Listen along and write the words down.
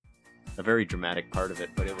a very dramatic part of it,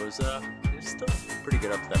 but it was still pretty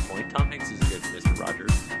good up to that point. Tom Hanks is a good Mr.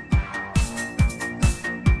 Rogers.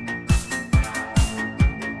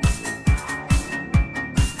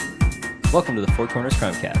 Welcome to the Four Corners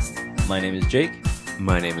Crimecast. My name is Jake.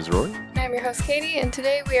 My name is Rory. I'm your host, Katie, and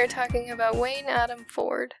today we are talking about Wayne Adam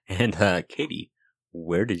Ford. And Katie,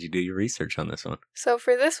 where did you do your research on this one? So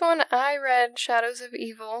for this one, I read Shadows of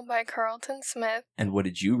Evil by Carlton Smith. And what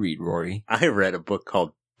did you read, Rory? I read a book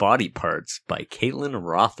called Body Parts by Caitlin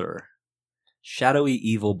Rother. Shadowy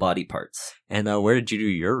Evil Body Parts. And where did you do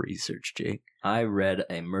your research, Jake? I read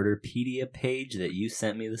a Murderpedia page that you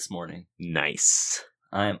sent me this morning. Nice.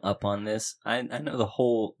 I am up on this. I know the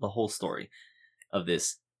whole story of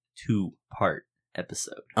this 2-part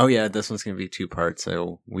episode. Oh yeah, this one's going to be 2 parts,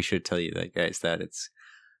 so we should tell you that, guys, that it's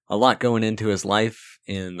a lot going into his life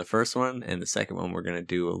in the first one, and the second one we're going to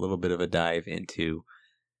do a little bit of a dive into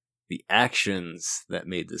the actions that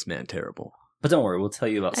made this man terrible. But don't worry, we'll tell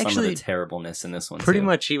you about some of the terribleness in this one. Pretty too.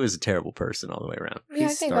 much he was a terrible person all the way around. Yeah, I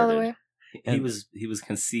think all the way. He was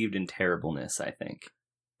conceived in terribleness, I think.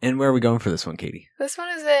 And where are we going for this one, Katie? This one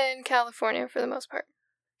is in California for the most part.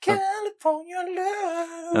 California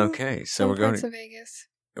love. Okay, so we're going to Vegas.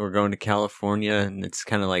 We're going to California, and it's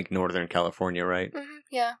kind of like Northern California, right? Mm-hmm.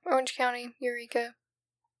 Yeah, Orange County, Eureka.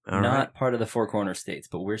 Not part of the Four Corner States,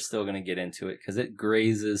 but we're still going to get into it because it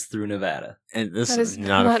grazes through Nevada. And this is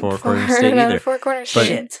not a Four Corner State either.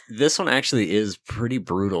 But this one actually is pretty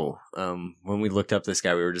brutal. When we looked up this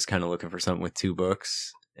guy, we were just kind of looking for something with 2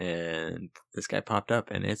 books, and this guy popped up,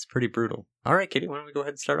 and it's pretty brutal. All right, Katie, why don't we go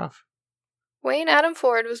ahead and start off? Wayne Adam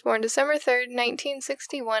Ford was born December 3rd,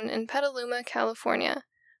 1961 in Petaluma, California.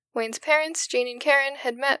 Wayne's parents, Jean and Karen,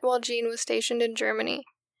 had met while Jean was stationed in Germany.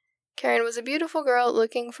 Karen was a beautiful girl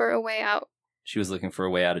looking for a way out. She was looking for a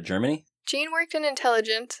way out of Germany? Jean worked in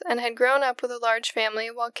intelligence and had grown up with a large family,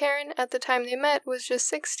 while Karen, at the time they met, was just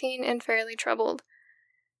 16 and fairly troubled.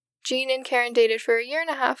 Jean and Karen dated for a year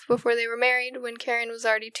and a half before they were married, when Karen was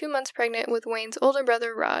already 2 months pregnant with Wayne's older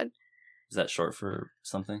brother, Rod. Is that short for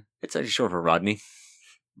something? It's actually short for Rodney.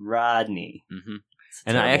 Rodney. Mm-hmm.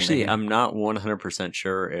 And I'm not 100%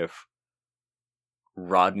 sure if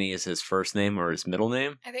Rodney is his first name or his middle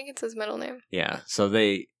name. I think it's his middle name. Yeah, so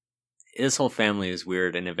his whole family is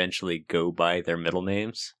weird and eventually go by their middle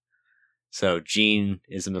names. So Jean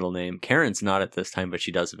is a middle name. Karen's not at this time, but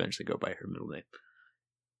she does eventually go by her middle name.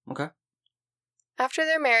 Okay. After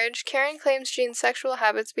their marriage, Karen claims Jean's sexual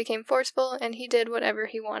habits became forceful and he did whatever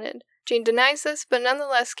he wanted. Jean denies this, but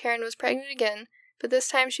nonetheless Karen was pregnant again, but this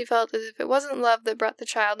time she felt as if it wasn't love that brought the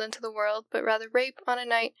child into the world, but rather rape on a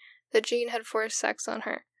night that Jean had forced sex on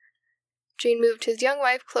her. Jean moved his young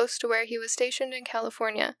wife close to where he was stationed in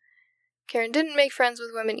California. Karen didn't make friends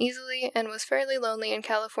with women easily and was fairly lonely in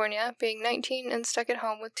California, being 19 and stuck at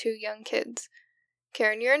home with 2 young kids.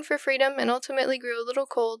 Karen yearned for freedom and ultimately grew a little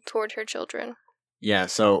cold toward her children. Yeah,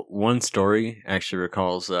 so one story actually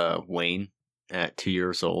recalls Wayne at 2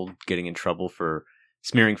 years old getting in trouble for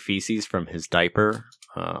smearing feces from his diaper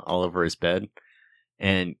all over his bed.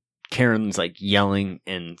 And Karen's like yelling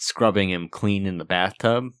and scrubbing him clean in the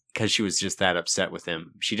bathtub because she was just that upset with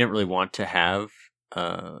him. She didn't really want to have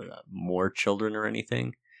more children or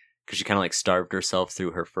anything because she kind of like starved herself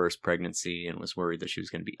through her first pregnancy and was worried that she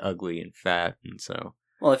was going to be ugly and fat. And so,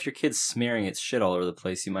 well, if your kid's smearing its shit all over the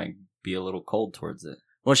place, you might be a little cold towards it.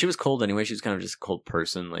 Well, she was cold anyway. She was kind of just a cold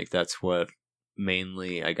person. Like, that's what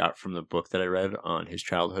mainly I got from the book that I read on his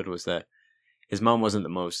childhood, was that his mom wasn't the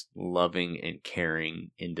most loving and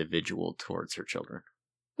caring individual towards her children.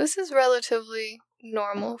 This is relatively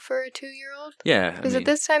normal for a 2-year-old. Yeah. Because at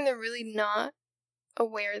this time, they're really not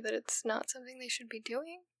aware that it's not something they should be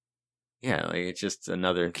doing. Yeah, like, it's just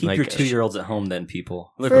another... Keep your 2-year-olds at home then,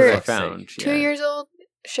 people. Look what I found. 2 years old,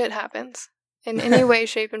 shit happens. In any way,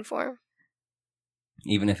 shape, and form.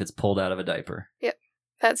 Even if it's pulled out of a diaper. Yep.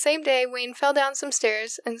 That same day, Wayne fell down some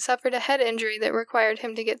stairs and suffered a head injury that required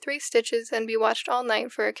him to get 3 stitches and be watched all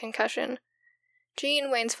night for a concussion.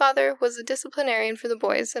 Jean, Wayne's father, was a disciplinarian for the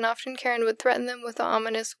boys, and often Karen would threaten them with the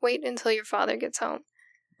ominous, "Wait until your father gets home."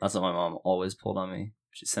 That's what my mom always pulled on me.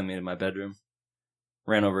 She sent me to my bedroom.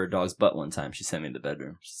 Ran over a dog's butt one time. She sent me to the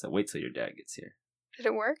bedroom. She said, "Wait till your dad gets here." Did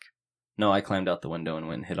it work? No, I climbed out the window and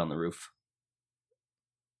went and hid on the roof.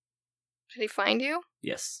 Did he find you?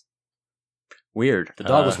 Yes. Weird. The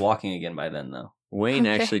dog was walking again by then, though. Wayne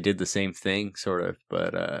actually did the same thing, sort of,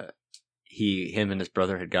 but him and his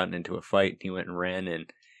brother had gotten into a fight. He went and ran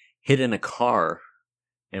and hid in a car,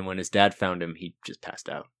 and when his dad found him, he just passed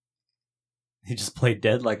out. He just played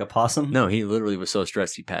dead like a possum? No, he literally was so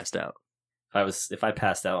stressed he passed out. If I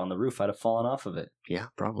passed out on the roof, I'd have fallen off of it. Yeah,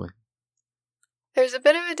 probably. There's a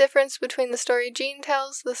bit of a difference between the story Jean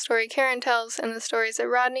tells, the story Karen tells, and the stories that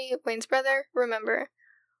Rodney, Wayne's brother, remember.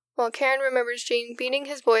 While Karen remembers Jean beating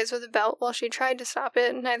his boys with a belt while she tried to stop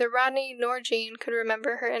it, neither Rodney nor Jean could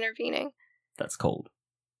remember her intervening. That's cold.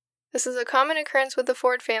 This is a common occurrence with the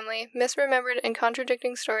Ford family. Misremembered and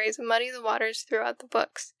contradicting stories muddy the waters throughout the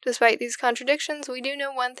books. Despite these contradictions, we do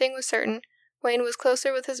know one thing was certain. Wayne was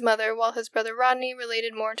closer with his mother, while his brother Rodney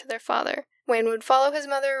related more to their father. Wayne would follow his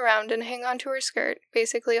mother around and hang onto her skirt,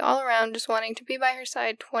 basically all around just wanting to be by her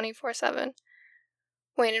side 24/7.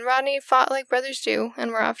 Wayne and Rodney fought like brothers do,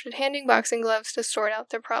 and were often handing boxing gloves to sort out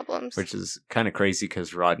their problems. Which is kind of crazy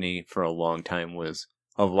because Rodney, for a long time, was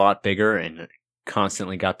a lot bigger and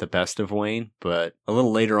constantly got the best of Wayne. But a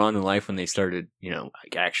little later on in life, when they started,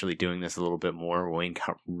 actually doing this a little bit more, Wayne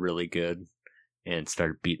got really good and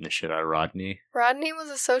started beating the shit out of Rodney. Rodney was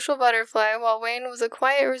a social butterfly, while Wayne was a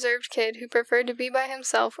quiet, reserved kid who preferred to be by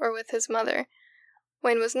himself or with his mother.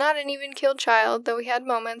 Wayne was not an even-keeled child, though he had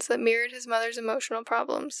moments that mirrored his mother's emotional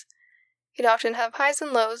problems. He'd often have highs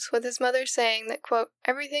and lows, with his mother saying that, quote,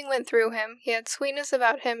 everything went through him, he had sweetness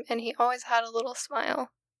about him, and he always had a little smile.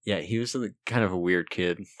 Yeah, he was kind of a weird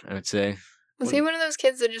kid, I would say. Was he one of those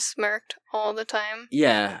kids that just smirked all the time?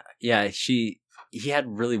 Yeah, he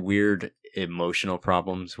had really weird emotional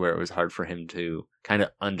problems where it was hard for him to kind of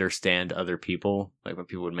understand other people, like when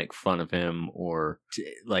people would make fun of him or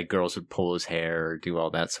like girls would pull his hair or do all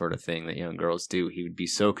that sort of thing that young girls do. He would be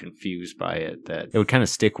so confused by it that it would kind of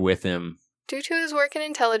stick with him. Due to his work in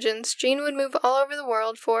intelligence, Jean would move all over the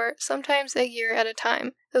world for sometimes a year at a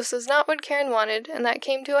time. This was not what Karen wanted, and that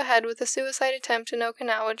came to a head with a suicide attempt in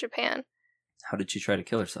Okinawa, Japan. How did she try to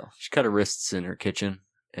kill herself? She cut her wrists in her kitchen,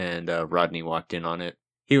 and Rodney walked in on it.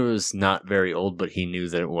 He was not very old, but he knew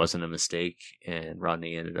that it wasn't a mistake, and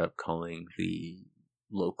Rodney ended up calling the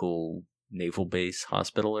local naval base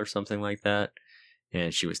hospital or something like that,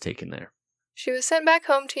 and she was taken there. She was sent back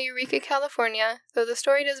home to Eureka, California, though the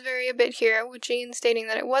story does vary a bit here, with Jean stating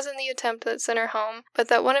that it wasn't the attempt that sent her home, but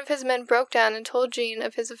that one of his men broke down and told Jean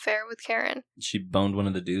of his affair with Karen. She boned one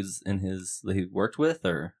of the dudes that he worked with,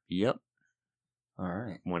 or? Yep. All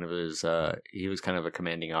right. One of his, he was kind of a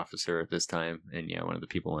commanding officer at this time, and yeah, one of the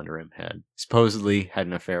people under him had supposedly had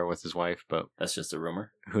an affair with his wife, but that's just a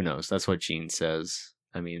rumor. Who knows? That's what Jean says.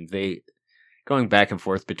 I mean, going back and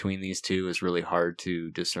forth between these two is really hard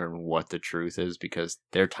to discern what the truth is because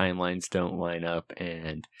their timelines don't line up,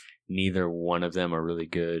 and neither one of them are really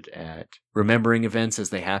good at remembering events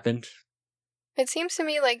as they happened. It seems to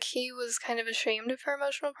me like he was kind of ashamed of her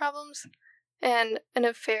emotional problems. And an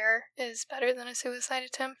affair is better than a suicide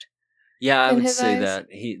attempt. Yeah, I would say that.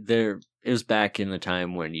 It was back in the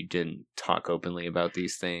time when you didn't talk openly about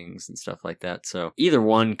these things and stuff like that. So either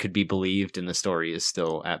one could be believed, and the story is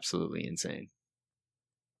still absolutely insane.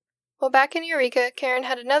 Well, back in Eureka, Karen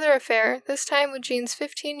had another affair, this time with Jean's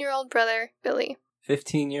 15-year-old brother, Billy.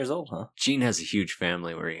 15 years old, huh? Jean has a huge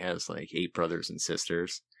family where he has like 8 brothers and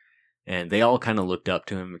sisters. And they all kind of looked up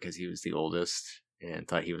to him because he was the oldest. And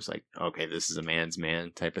thought he was like, okay, this is a man's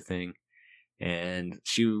man type of thing. And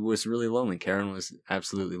she was really lonely. Karen was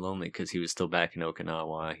absolutely lonely because he was still back in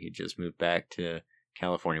Okinawa. He just moved back to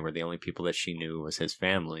California where the only people that she knew was his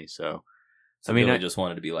family. So I mean, I just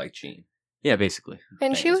wanted to be like Jean. Yeah, basically.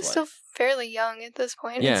 And she was still fairly young at this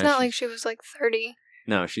point. Yeah, it's not like she was like 30.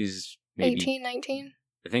 No, she's maybe 18, 19?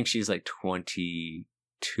 I think she's like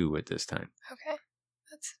 22 at this time. Okay.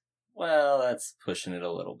 That's pushing it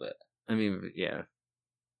a little bit. I mean, yeah.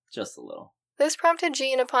 Just a little. This prompted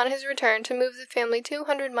Jean upon his return to move the family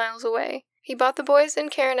 200 miles away. He bought the boys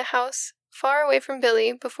and Karen a house far away from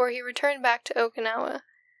Billy before he returned back to Okinawa.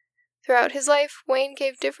 Throughout his life, Wayne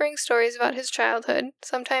gave differing stories about his childhood,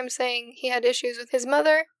 sometimes saying he had issues with his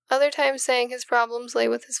mother, other times saying his problems lay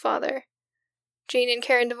with his father. Jean and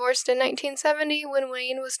Karen divorced in 1970 when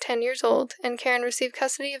Wayne was 10 years old, and Karen received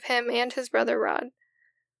custody of him and his brother Rod.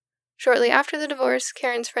 Shortly after the divorce,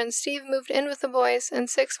 Karen's friend Steve moved in with the boys, and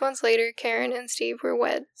 6 months later, Karen and Steve were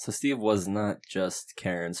wed. So Steve was not just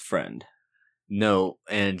Karen's friend. No,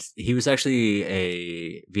 and he was actually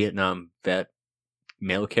a Vietnam vet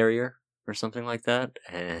mail carrier or something like that.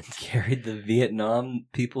 And carried the Vietnam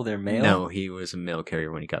people their mail? No, he was a mail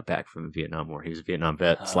carrier when he got back from the Vietnam War. He was a Vietnam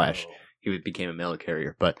vet / he became a mail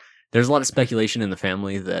carrier. But there's a lot of speculation in the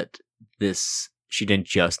family that she didn't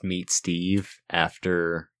just meet Steve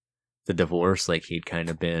after the divorce, like he'd kind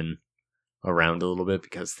of been around a little bit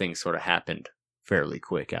because things sort of happened fairly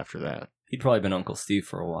quick after that. He'd probably been Uncle Steve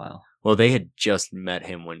for a while. Well, they had just met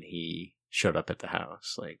him when he showed up at the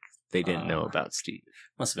house. Like, they didn't know about Steve.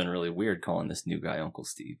 Must have been really weird calling this new guy Uncle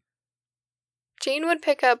Steve. Gene would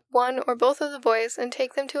pick up one or both of the boys and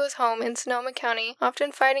take them to his home in Sonoma County,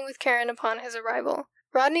 often fighting with Karen upon his arrival.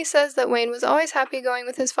 Rodney says that Wayne was always happy going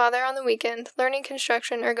with his father on the weekend, learning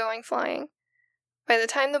construction or going flying. By the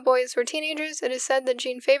time the boys were teenagers, it is said that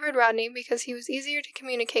Gene favored Rodney because he was easier to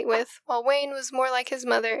communicate with, while Wayne was more like his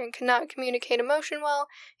mother and could not communicate emotion well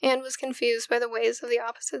and was confused by the ways of the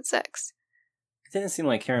opposite sex. It didn't seem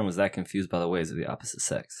like Karen was that confused by the ways of the opposite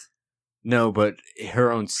sex. No, but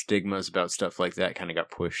her own stigmas about stuff like that kind of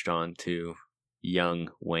got pushed on to young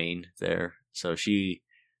Wayne there. So she...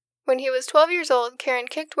 When he was 12 years old, Karen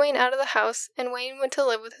kicked Wayne out of the house, and Wayne went to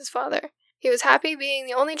live with his father. He was happy being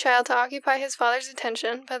the only child to occupy his father's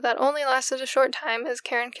attention, but that only lasted a short time as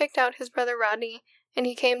Karen kicked out his brother Rodney, and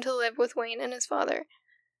he came to live with Wayne and his father.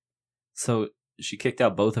 So she kicked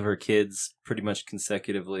out both of her kids pretty much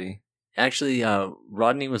consecutively. Actually,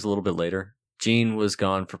 Rodney was a little bit later. Gene was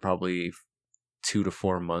gone for probably 2 to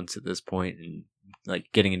 4 months at this point, and like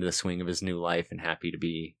getting into the swing of his new life and happy to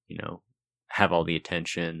be, have all the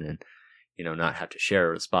attention and, not have to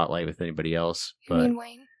share the spotlight with anybody else. You mean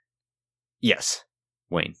Wayne? Yes,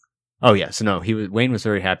 Wayne. Oh yeah, so no, Wayne was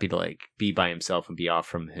very happy to be by himself and be off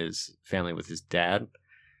from his family with his dad.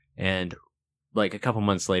 And a couple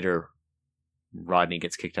months later, Rodney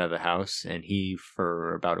gets kicked out of the house, and he,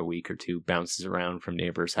 for about a week or two, bounces around from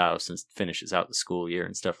neighbor's house and finishes out the school year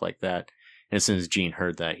and stuff like that. And as soon as Gene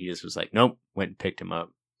heard that, he just was like, nope, went and picked him up.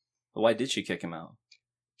 But why did she kick him out?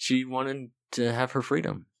 She wanted to have her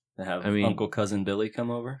freedom. To have Uncle Cousin Billy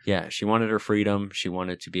come over? Yeah, she wanted her freedom. She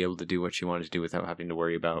wanted to be able to do what she wanted to do without having to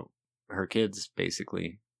worry about her kids,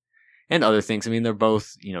 basically. And other things. I mean, they're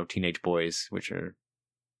both, teenage boys, which are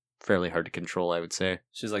fairly hard to control, I would say.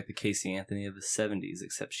 She's like the Casey Anthony of the 70s,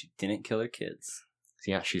 except she didn't kill her kids.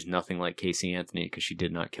 Yeah, she's nothing like Casey Anthony because she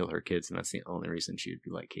did not kill her kids, and that's the only reason she would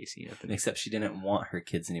be like Casey Anthony. Except she didn't want her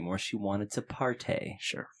kids anymore. She wanted to partay.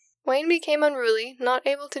 Sure. Wayne became unruly, not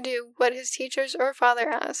able to do what his teachers or father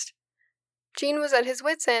asked. Gene was at his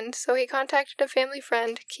wit's end, so he contacted a family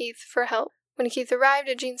friend, Keith, for help. When Keith arrived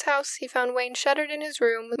at Gene's house, he found Wayne shuttered in his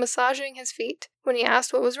room, massaging his feet. When he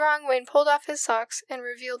asked what was wrong, Wayne pulled off his socks and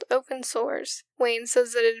revealed open sores. Wayne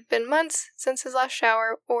says that it had been months since his last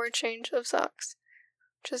shower or change of socks.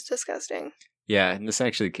 Which is disgusting. Yeah, and this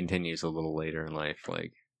actually continues a little later in life.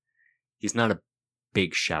 He's not a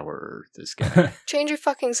big showerer, this guy. Change your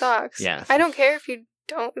fucking socks. Yeah. I don't care if you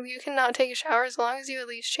don't. You cannot take a shower as long as you at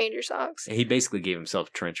least change your socks. He basically gave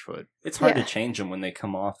himself trench foot. It's hard to change them when they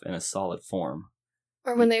come off in a solid form.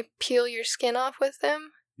 Or when they peel your skin off with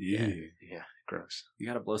them. Yeah, gross. You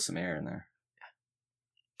gotta blow some air in there.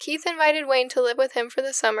 Keith invited Wayne to live with him for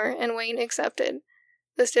the summer, and Wayne accepted.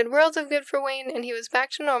 This did worlds of good for Wayne, and he was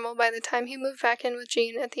back to normal by the time he moved back in with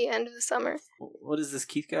Gene at the end of the summer. What is this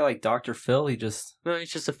Keith guy, like Dr. Phil? No,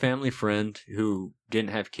 he's just a family friend who didn't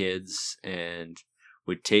have kids and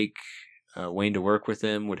would take Wayne to work with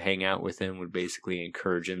him, would hang out with him, would basically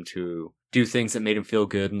encourage him to do things that made him feel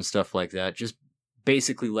good and stuff like that. Just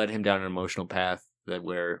basically led him down an emotional path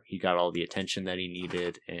where he got all the attention that he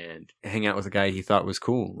needed and hang out with a guy he thought was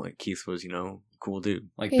cool. Like Keith was, cool dude.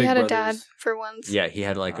 Like he Big had Brothers. A dad for once. Yeah, he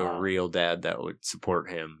had a real dad that would support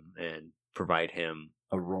him and provide him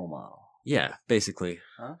a role model. Yeah, basically.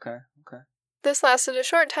 Okay. This lasted a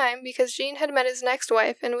short time because Gene had met his next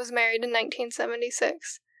wife and was married in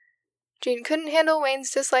 1976. Gene couldn't handle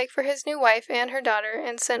Wayne's dislike for his new wife and her daughter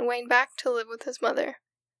and sent Wayne back to live with his mother.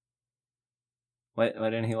 Why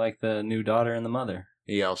didn't he like the new daughter and the mother?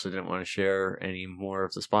 He also didn't want to share any more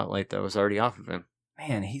of the spotlight that was already off of him.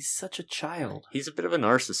 Man, he's such a child. He's a bit of a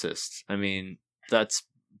narcissist. I mean, that's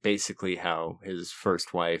basically how his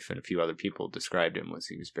first wife and a few other people described him, was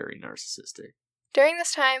he was very narcissistic. During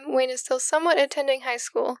this time, Wayne is still somewhat attending high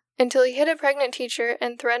school, until he hit a pregnant teacher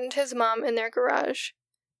and threatened his mom in their garage.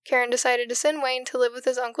 Karen decided to send Wayne to live with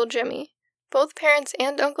his Uncle Jimmy. Both parents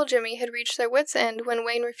and Uncle Jimmy had reached their wits' end when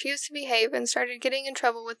Wayne refused to behave and started getting in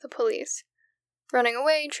trouble with the police. Running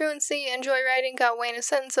away, truancy, and joyriding got Wayne a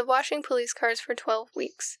sentence of washing police cars for 12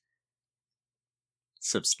 weeks.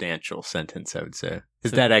 Substantial sentence, I would say.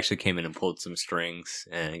 His dad actually came in and pulled some strings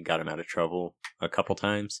and got him out of trouble a couple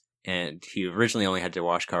times. And he originally only had to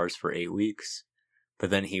wash cars for 8 weeks. But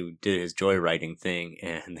then he did his joyriding thing,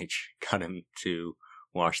 and they got him to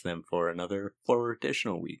wash them for another 4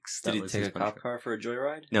 additional weeks. Did he take a cop car for a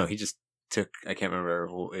joyride? No, he just took, I can't remember,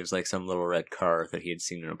 it was like some little red car that he had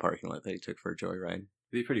seen in a parking lot that he took for a joyride.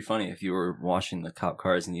 It'd be pretty funny if you were washing the cop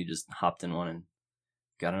cars and you just hopped in one and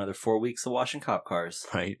got another 4 weeks of washing cop cars.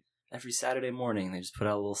 Right. Every Saturday morning, they just put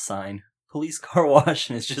out a little sign, police car wash,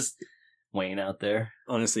 and it's just Wayne out there.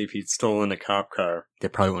 Honestly, if he'd stolen a cop car, they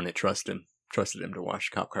probably wouldn't trust him. trusted him to wash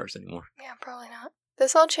cop cars anymore. Yeah, probably not.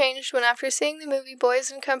 This all changed when, after seeing the movie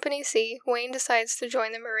Boys in Company C, Wayne decides to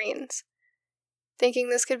join the Marines. Thinking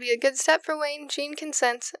this could be a good step for Wayne, Jean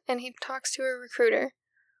consents, and he talks to a recruiter.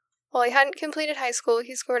 While he hadn't completed high school,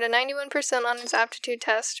 he scored a 91% on his aptitude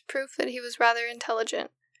test, proof that he was rather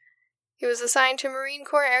intelligent. He was assigned to Marine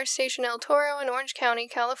Corps Air Station El Toro in Orange County,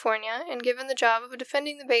 California, and given the job of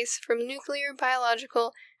defending the base from nuclear,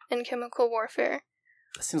 biological, and chemical warfare.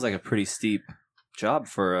 That seems like a pretty steep job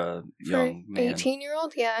for a young man.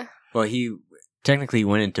 18-year-old, yeah. Well, he technically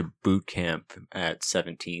went into boot camp at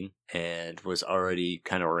 17 and was already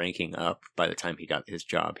kind of ranking up by the time he got his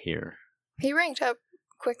job here. He ranked up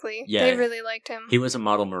quickly. Yeah. They really liked him. He was a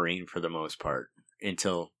model Marine for the most part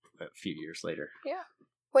until a few years later. Yeah.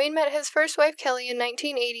 Wayne met his first wife, Kelly, in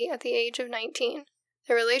 1980 at the age of 19.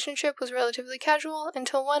 Their relationship was relatively casual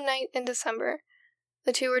until one night in December.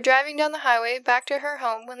 The two were driving down the highway back to her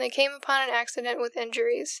home when they came upon an accident with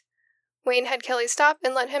injuries. Wayne had Kelly stop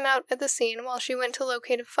and let him out at the scene while she went to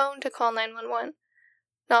locate a phone to call 911.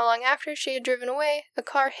 Not long after she had driven away, a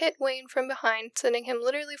car hit Wayne from behind, sending him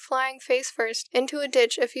literally flying face first into a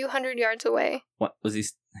ditch a few hundred yards away. What was he?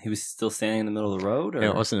 He was still standing in the middle of the road? Or?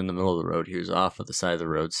 Yeah, it wasn't in the middle of the road. He was off of the side of the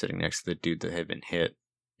road sitting next to the dude that had been hit.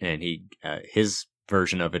 And his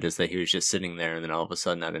version of it is that he was just sitting there and then all of a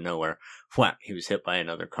sudden out of nowhere, whap, he was hit by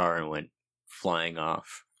another car and went flying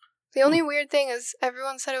off. The only weird thing is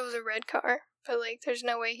everyone said it was a red car, but there's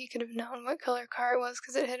no way he could have known what color car it was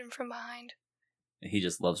because it hit him from behind. He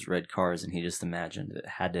just loves red cars and he just imagined it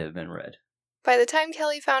had to have been red. By the time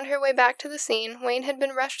Kelly found her way back to the scene, Wayne had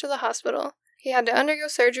been rushed to the hospital. He had to undergo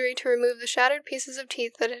surgery to remove the shattered pieces of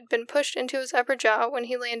teeth that had been pushed into his upper jaw when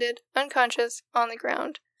he landed, unconscious, on the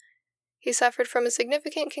ground. He suffered from a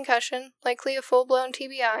significant concussion, likely a full-blown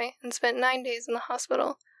TBI, and spent 9 days in the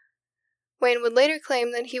hospital. Wayne would later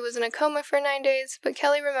claim that he was in a coma for 9 days, but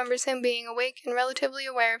Kelly remembers him being awake and relatively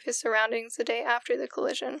aware of his surroundings the day after the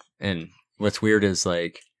collision. And what's weird is,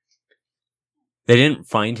 they didn't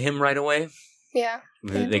find him right away. Yeah.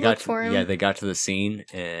 They got to the scene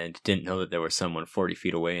and didn't know that there was someone 40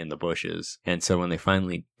 feet away in the bushes. And so when they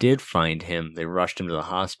finally did find him, they rushed him to the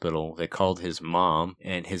hospital. They called his mom,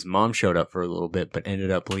 and his mom showed up for a little bit, but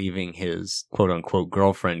ended up leaving his quote-unquote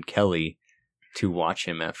girlfriend, Kelly, to watch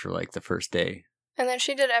him after, the first day. And then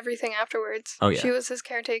she did everything afterwards. Oh, yeah. She was his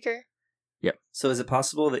caretaker. Yep. So is it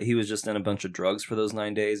possible that he was just in a bunch of drugs for those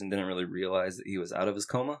 9 days and didn't really realize that he was out of his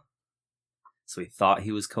coma? So he thought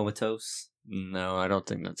he was comatose? No, I don't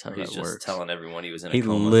think that's how He's that just works. telling everyone he was in a He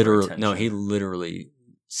coma. literally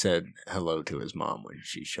said hello to his mom when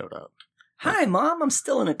she showed up. Hi, Mom, I'm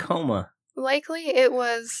still in a coma. Likely it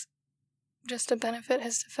was just to benefit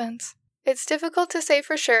his defense. It's difficult to say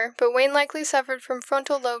for sure, but Wayne likely suffered from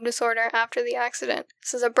frontal lobe disorder after the accident.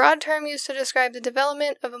 This is a broad term used to describe the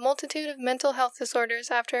development of a multitude of mental health disorders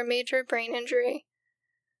after a major brain injury.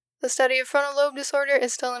 The study of frontal lobe disorder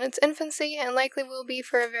is still in its infancy and likely will be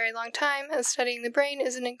for a very long time, as studying the brain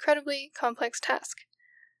is an incredibly complex task.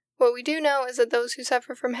 What we do know is that those who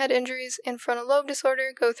suffer from head injuries and frontal lobe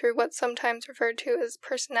disorder go through what's sometimes referred to as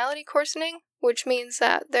personality coarsening, which means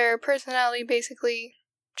that their personality basically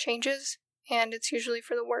changes, and it's usually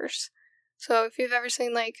for the worse. So if you've ever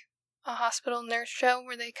seen a hospital nurse show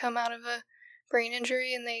where they come out of a brain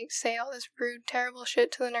injury and they say all this rude, terrible shit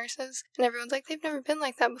to the nurses, and everyone's like, they've never been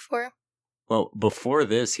like that before. Well, before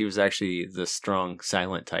this, he was actually the strong,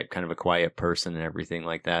 silent type, kind of a quiet person and everything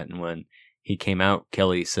like that. And when he came out,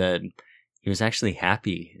 Kelly said he was actually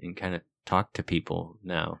happy and kind of talked to people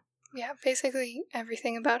now. Yeah, basically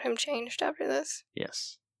everything about him changed after this.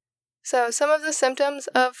 Yes. So some of the symptoms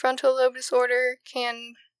of frontal lobe disorder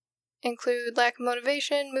can include lack of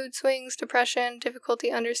motivation, mood swings, depression, difficulty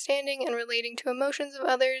understanding and relating to emotions of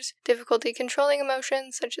others, difficulty controlling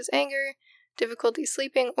emotions such as anger, difficulty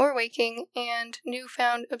sleeping or waking, and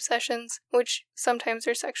newfound obsessions, which sometimes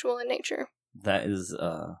are sexual in nature. That is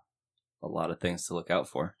a lot of things to look out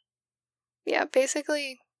for. Yeah,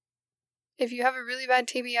 basically, if you have a really bad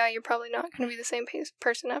TBI, you're probably not going to be the same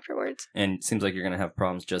person afterwards. And it seems like you're going to have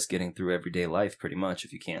problems just getting through everyday life, pretty much.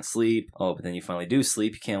 If you can't sleep, but then you finally do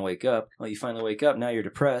sleep, you can't wake up. You finally wake up, now you're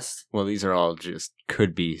depressed. Well, these are all just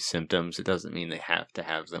could be symptoms. It doesn't mean they have to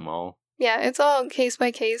have them all. Yeah, it's all case by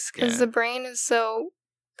case, because Yeah. the brain is so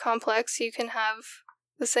complex. You can have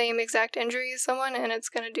the same exact injury as someone, and it's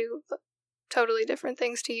going to do totally different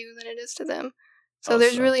things to you than it is to them. So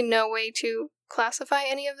there's really no way to classify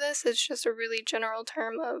any of this. It's just a really general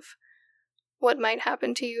term of what might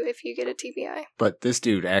happen to you if you get a TBI. But this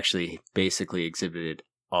dude actually basically exhibited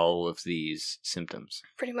all of these symptoms.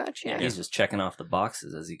 Pretty much, yeah. He's just checking off the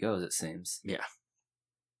boxes as he goes, it seems. Yeah.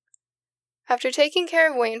 After taking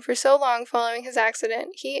care of Wayne for so long following his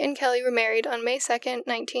accident, he and Kelly were married on May 2nd,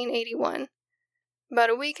 1981. About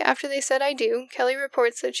a week after they said "I do," Kelly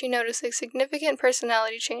reports that she noticed a significant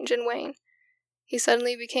personality change in Wayne. He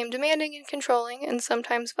suddenly became demanding and controlling and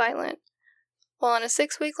sometimes violent. While on a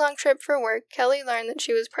 6-week-long trip for work, Kelly learned that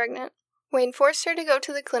she was pregnant. Wayne forced her to go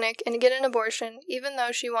to the clinic and get an abortion, even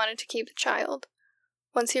though she wanted to keep the child.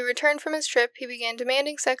 Once he returned from his trip, he began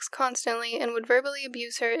demanding sex constantly and would verbally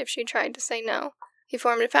abuse her if she tried to say no. He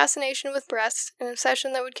formed a fascination with breasts, an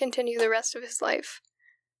obsession that would continue the rest of his life.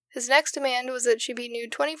 His next demand was that she be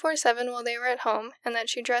nude 24/7 while they were at home, and that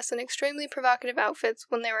she dress in extremely provocative outfits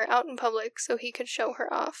when they were out in public so he could show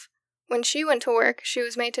her off. When she went to work, she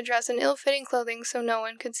was made to dress in ill-fitting clothing so no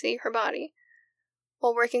one could see her body.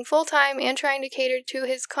 While working full-time and trying to cater to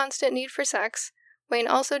his constant need for sex, Wayne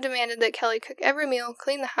also demanded that Kelly cook every meal,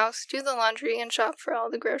 clean the house, do the laundry, and shop for all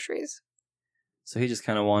the groceries. So he just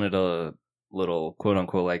kind of wanted a little,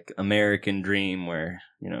 quote-unquote, like, American dream where,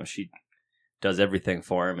 she does everything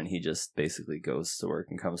for him and he just basically goes to work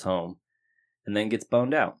and comes home and then gets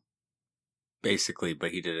boned out. Basically,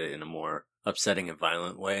 but he did it in a more upsetting and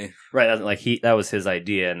violent way. Right, like that was his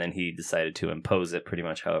idea, and then he decided to impose it pretty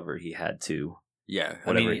much however he had to. Yeah,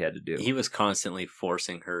 whatever he had to do. He was constantly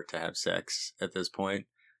forcing her to have sex at this point,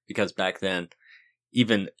 because back then,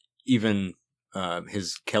 even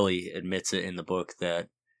his Kelly admits it in the book that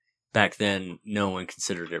back then no one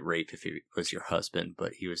considered it rape if he was your husband,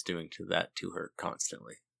 but he was doing that to her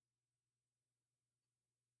constantly.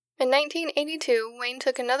 In 1982, Wayne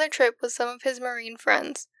took another trip with some of his Marine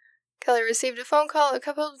friends. Kelly received a phone call a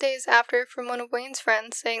couple of days after from one of Wayne's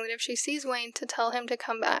friends saying that if she sees Wayne to tell him to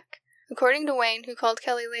come back. According to Wayne, who called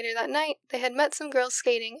Kelly later that night, they had met some girls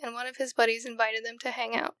skating and one of his buddies invited them to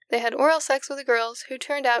hang out. They had oral sex with the girls, who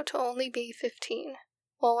turned out to only be 15.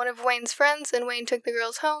 While one of Wayne's friends and Wayne took the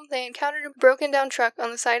girls home, they encountered a broken-down truck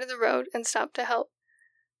on the side of the road and stopped to help.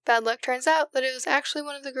 Bad luck turns out that it was actually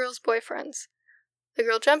one of the girls' boyfriends. The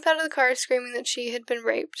girl jumped out of the car screaming that she had been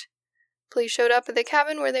raped. Police showed up at the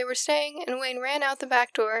cabin where they were staying, and Wayne ran out the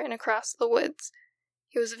back door and across the woods.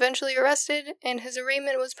 He was eventually arrested, and his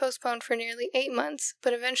arraignment was postponed for nearly 8 months,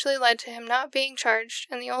 but eventually led to him not being charged,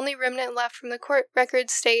 and the only remnant left from the court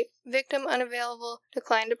records state, "Victim unavailable,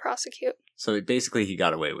 declined to prosecute." So basically he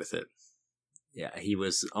got away with it. Yeah, he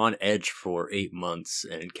was on edge for 8 months,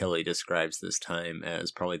 and Kelly describes this time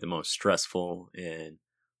as probably the most stressful in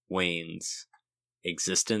Wayne's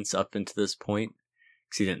existence up until this point.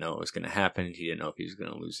 Because he didn't know what was going to happen. He didn't know if he was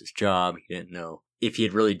going to lose his job. He didn't know if he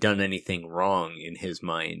had really done anything wrong in his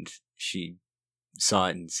mind. She saw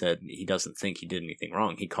it and said he doesn't think he did anything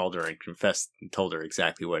wrong. He called her and confessed and told her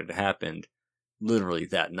exactly what had happened literally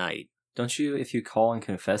that night. Don't you, if you call and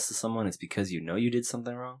confess to someone, it's because you know you did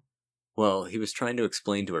something wrong? Well, he was trying to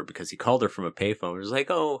explain to her because he called her from a payphone. He was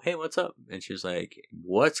like, "Oh, hey, what's up?" And she was like,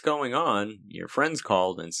 "What's going on? Your friends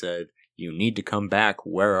called and said, you need to come back.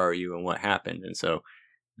 Where are you and what happened?" And so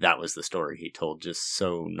that was the story he told, just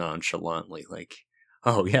so nonchalantly, like,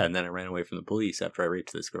 "Oh yeah, and then I ran away from the police after I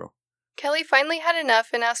raped this girl." Kelly finally had enough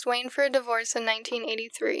and asked Wayne for a divorce in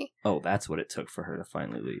 1983. Oh, that's what it took for her to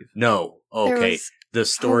finally leave. No, okay. The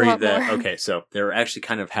story that, more. okay, so they were actually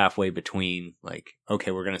kind of halfway between, like,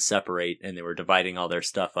 okay, we're going to separate, and they were dividing all their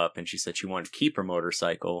stuff up, and she said she wanted to keep her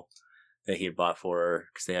motorcycle that he had bought for her,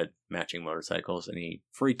 because they had matching motorcycles, and he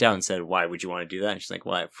freaked out and said, "Why would you want to do that?" And she's like,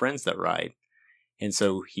 "Well, I have friends that ride." And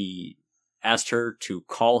so he asked her to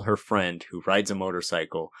call her friend who rides a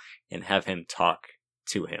motorcycle and have him talk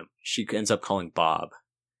to him. She ends up calling Bob,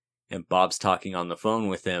 and Bob's talking on the phone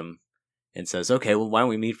with him and says, "Okay, well, why don't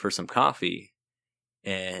we meet for some coffee?"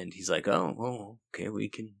 And he's like, "Oh, well, okay, we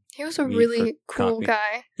can." He was a really cool coffee.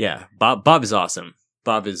 guy. Yeah, Bob is awesome.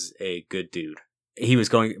 Bob is a good dude.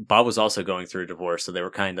 Bob was also going through a divorce, so they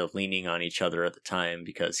were kind of leaning on each other at the time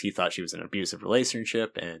because he thought she was in an abusive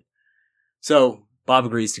relationship, and so Bob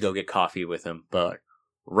agrees to go get coffee with him, but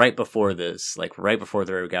right before this, like right before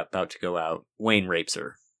they're about to go out, Wayne rapes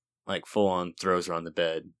her. Like full on throws her on the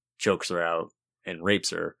bed, chokes her out, and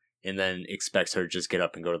rapes her, and then expects her to just get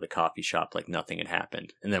up and go to the coffee shop like nothing had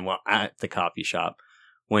happened. And then while at the coffee shop,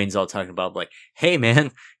 Wayne's all talking about like, "Hey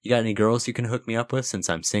man, you got any girls you can hook me up with since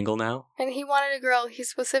I'm single now?" And he wanted a girl. He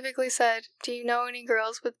specifically said, "Do you know any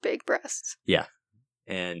girls with big breasts?" Yeah.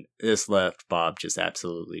 And this left Bob just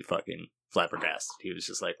absolutely fucking flabbergasted. He was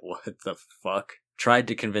just like, "What the fuck?" Tried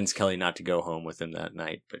to convince Kelly not to go home with him that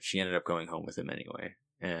night, but she ended up going home with him anyway.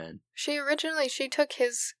 And she took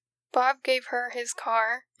Bob gave her his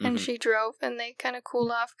car, and Mhm. she drove, and they kind of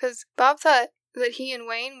cooled off, because Bob thought that he and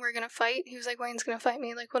Wayne were going to fight. He was like, "Wayne's going to fight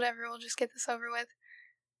me, like, whatever, we'll just get this over with."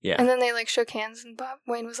 yeah. And then they, like, shook hands, and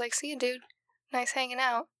Wayne was like, "See ya, dude." nice hanging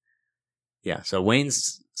out. Yeah, so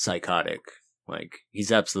Wayne's psychotic. Like,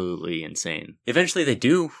 he's absolutely insane. Eventually, they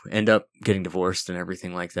do end up getting divorced and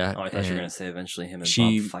everything like that. Oh, I thought you were going to say eventually him and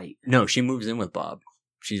she- Bob fight. No, she moves in with Bob.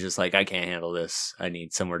 She's just like, I can't handle this. I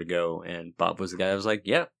need somewhere to go. And Bob was the guy that was like,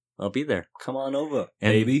 yeah, I'll be there. Come on over,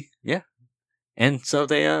 And- baby. And so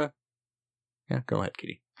they, yeah, go ahead,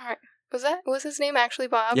 Kitty. Was his name actually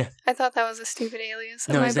Bob? Yeah. I thought that was a stupid alias.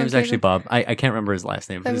 that No, my his book name's gave actually him. Bob. I can't remember his last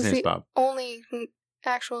name. That His was name's the Bob. only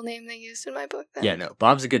actual name they used in my book then. Yeah, no,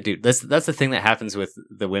 Bob's a good dude. That's the thing that happens with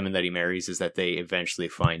the women that he marries is that they eventually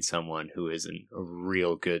find someone who is a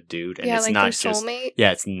real good dude, and yeah, it's like not their just soulmate.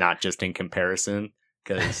 it's not just in comparison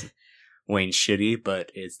because Wayne's shitty,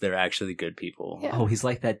 but they're actually good people. Yeah. Oh, he's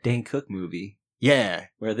like that Dane Cook movie Yeah,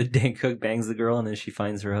 where the Dane Cook bangs the girl and then she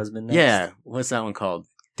finds her husband next. yeah. What's that one called?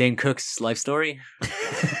 Dane Cook's life story. I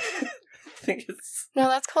think it's... No,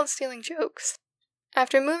 that's called stealing jokes.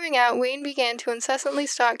 After moving out, Wayne began to incessantly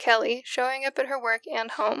stalk Kelly, showing up at her work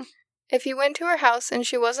and home. If he went to her house and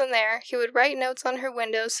she wasn't there, he would write notes on her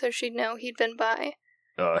windows so she'd know he'd been by.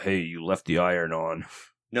 Hey, you left the iron on.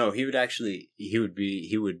 No, he would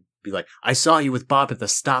be like, I saw you with Bob at the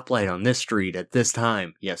stoplight on this street at this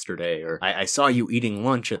time yesterday, or I saw you eating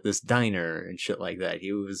lunch at this diner and shit like that.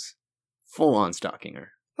 He was full on stalking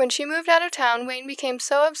her. When she moved out of town, Wayne became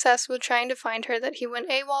so obsessed with trying to find her that he went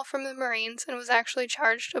AWOL from the Marines and was actually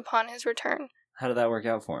charged upon his return. How did that work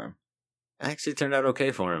out for him? Actually turned out okay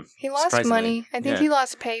for him. He lost Surprisingly. money. I think Yeah. he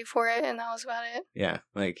lost pay for it, and that was about it. Yeah,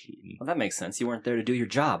 like, Well, that makes sense. You weren't there to do your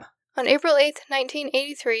job. On April 8th,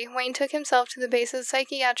 1983, Wayne took himself to the base's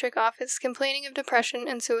psychiatric office complaining of depression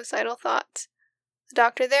and suicidal thoughts. The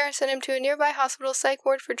doctor there sent him to a nearby hospital psych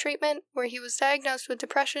ward for treatment, where he was diagnosed with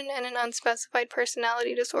depression and an unspecified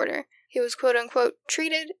personality disorder. He was quote-unquote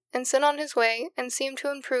treated and sent on his way and seemed to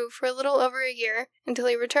improve for a little over a year until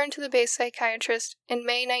he returned to the base psychiatrist in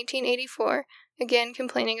May 1984, again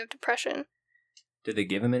complaining of depression. Did they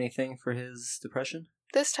give him anything for his depression?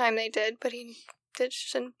 This time they did, but he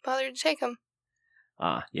didn't bother to take them.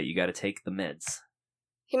 Yeah, you gotta take the meds.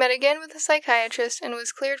 He met again with a psychiatrist and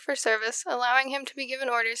was cleared for service, allowing him to be given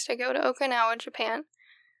orders to go to Okinawa, Japan.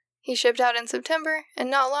 He shipped out in September, and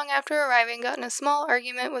not long after arriving got in a small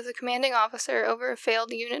argument with a commanding officer over a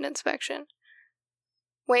failed unit inspection.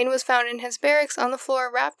 Wayne was found in his barracks on the floor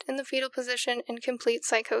wrapped in the fetal position in complete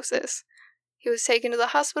psychosis. He was taken to the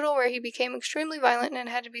hospital where he became extremely violent and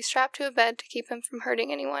had to be strapped to a bed to keep him from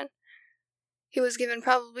hurting anyone. He was given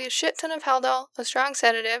probably a shit ton of Haldol, a strong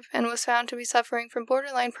sedative, and was found to be suffering from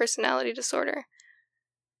borderline personality disorder.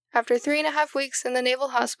 After 3.5 weeks in the Naval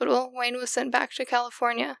Hospital, Wayne was sent back to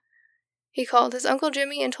California. He called his Uncle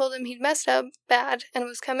Jimmy and told him he'd messed up bad and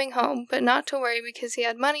was coming home, but not to worry because he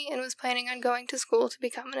had money and was planning on going to school to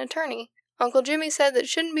become an attorney. Uncle Jimmy said that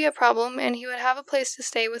shouldn't be a problem and he would have a place to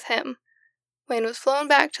stay with him. Wayne was flown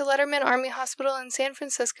back to Letterman Army Hospital in San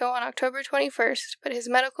Francisco on October 21st, but his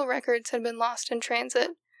medical records had been lost in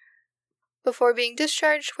transit. Before being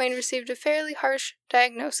discharged, Wayne received a fairly harsh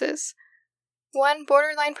diagnosis. 1.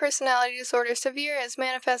 Borderline personality disorder severe as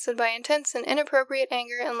manifested by intense and inappropriate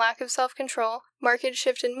anger and lack of self-control, marked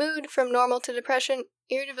shift in mood from normal to depression,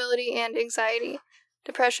 irritability, and anxiety,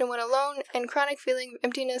 depression when alone, and chronic feeling of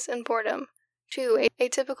emptiness and boredom. 2.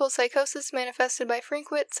 Atypical psychosis manifested by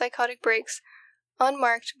frequent psychotic breaks,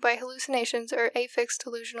 unmarked by hallucinations or affixed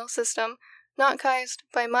delusional system, not caused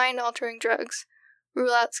by mind-altering drugs.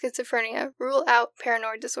 Rule out schizophrenia. Rule out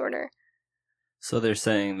paranoid disorder. So they're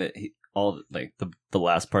saying that the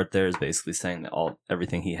last part there is basically saying that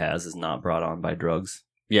everything he has is not brought on by drugs.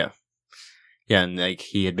 yeah. Yeah, and like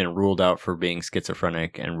he had been ruled out for being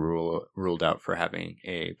schizophrenic and ruled out for having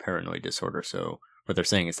a paranoid disorder. So what they're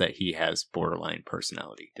saying is that he has borderline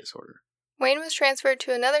personality disorder. Wayne was transferred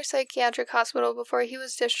to another psychiatric hospital before he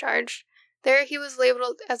was discharged. There he was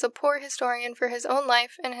labeled as a poor historian for his own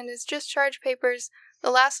life, and in his discharge papers, the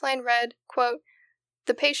last line read, quote,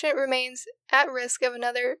 "The patient remains at risk of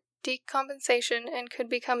another decompensation and could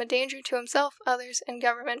become a danger to himself, others, and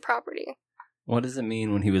government property." What does it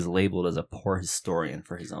mean when he was labeled as a poor historian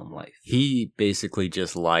for his own life? He basically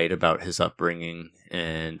just lied about his upbringing,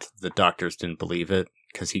 and the doctors didn't believe it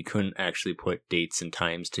because he couldn't actually put dates and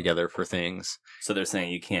times together for things. So they're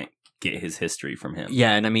saying you can't get his history from him.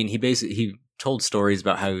 Yeah, and I mean, he told stories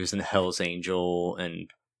about how he was in Hell's Angel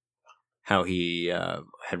and how he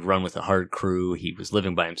had run with a hard crew. He was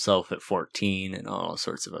living by himself at 14 and all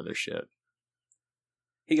sorts of other shit.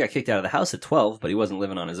 He got kicked out of the house at 12, but he wasn't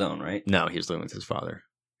living on his own, right? No, he was living with his father,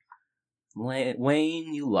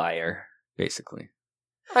 Wayne, you liar. basically.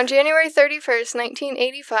 On January 31st,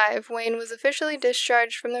 1985, Wayne was officially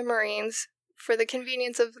discharged from the Marines for the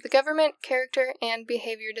convenience of the government, character, and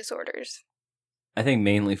behavior disorders. I think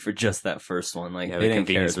mainly for just that first one. Like, Yeah, they the didn't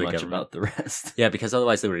care convenience as of the much government. about the rest. Yeah, because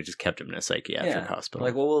otherwise they would have just kept him in a psychiatric hospital.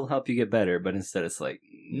 Like, well, we'll help you get better, but instead it's like,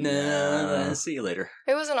 nah, see you later.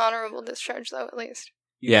 It was an honorable discharge, though, at least.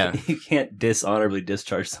 Yeah. You can't dishonorably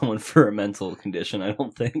discharge someone for a mental condition, I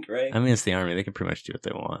don't think, right? I mean, it's the Army. They can pretty much do what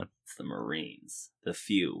they want. It's the Marines. The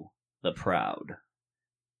few. The proud.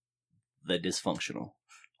 The dysfunctional.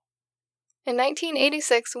 In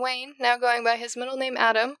 1986, Wayne, now going by his middle name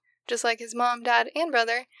Adam, just like his mom, dad, and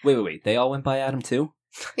brother, Wait. They all went by Adam, too?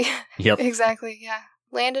 yeah, Yep. exactly, yeah,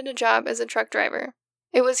 landed a job as a truck driver.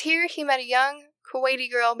 It was here he met a young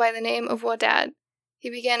Kuwaiti girl by the name of Wadad. He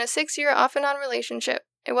began a 6-year off-and-on relationship.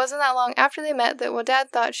 It wasn't that long after they met that Wadad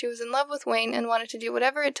thought she was in love with Wayne and wanted to do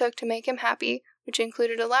whatever it took to make him happy, which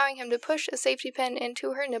included allowing him to push a safety pin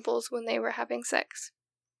into her nipples when they were having sex.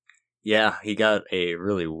 Yeah, he got a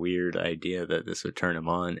really weird idea that this would turn him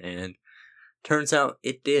on, and turns out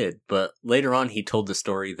it did. But later on, he told the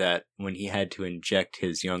story that when he had to inject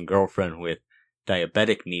his young girlfriend with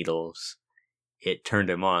diabetic needles, it turned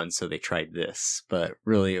him on, so they tried this. But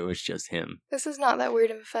really, it was just him. This is not that weird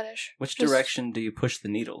of a fetish. Which Just- direction do you push the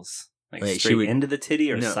needles? Like, Wait, she straight would- into the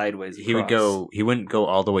titty or No, sideways across? He wouldn't go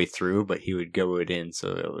all the way through, but he would go it in so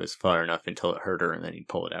it was far enough until it hurt her, and then he'd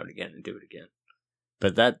pull it out again and do it again.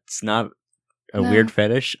 But that's not a No. weird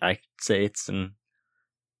fetish. I'd say it's an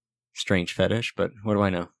strange fetish, but what do I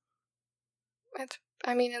know?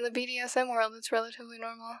 I mean, in the BDSM world, it's relatively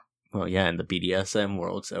normal. Well, yeah, in the BDSM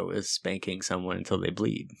world, so is spanking someone until they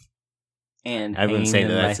bleed. And I wouldn't hanging say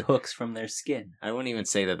them that by that's- hooks from their skin. I wouldn't even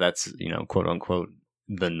say that that's, quote unquote,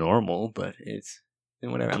 the normal, but it's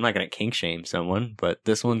whatever. I'm not going to kink shame someone, but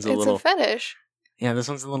this one's It's a fetish. Yeah, this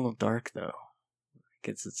one's a little dark, though.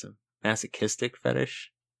 It's a masochistic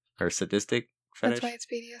fetish or sadistic fetish. That's why it's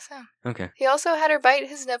BDSM. Okay. He also had her bite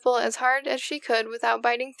his nipple as hard as she could without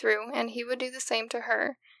biting through, and he would do the same to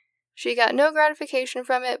her. She got no gratification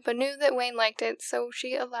from it, but knew that Wayne liked it, so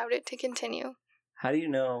she allowed it to continue. How do you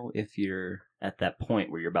know if you're at that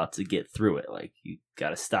point where you're about to get through it? Like, you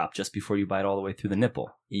gotta stop just before you bite all the way through the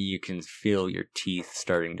nipple. You can feel your teeth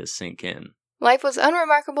starting to sink in. Life was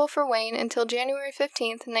unremarkable for Wayne until January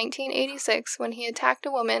 15th, 1986, when he attacked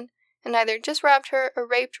a woman and either just robbed her or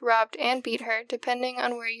raped, robbed, and beat her, depending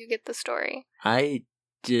on where you get the story. I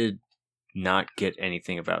did not get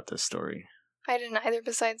anything about this story. I didn't either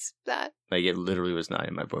besides that. Like, it literally was not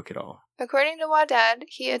in my book at all. According to Wadad,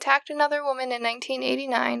 he attacked another woman in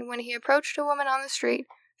 1989 when he approached a woman on the street,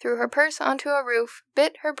 threw her purse onto a roof,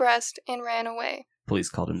 bit her breast, and ran away. Police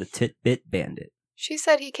called him the Tit-Bit Bandit. She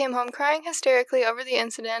said he came home crying hysterically over the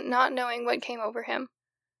incident, not knowing what came over him.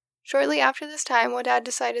 Shortly after this time, Wadad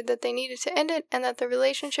decided that they needed to end it and that the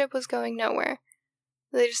relationship was going nowhere.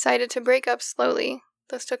 They decided to break up slowly.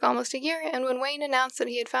 This took almost a year, and when Wayne announced that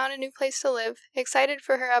he had found a new place to live, excited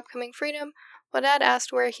for her upcoming freedom, Wadad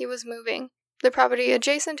asked where he was moving. The property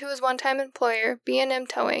adjacent to his one-time employer, B&M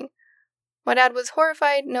Towing. Wadad was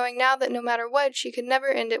horrified, knowing now that no matter what, she could never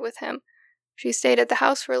end it with him. She stayed at the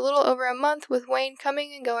house for a little over a month, with Wayne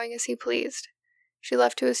coming and going as he pleased. She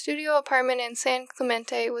left to a studio apartment in San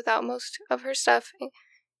Clemente without most of her stuff,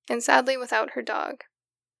 and sadly without her dog.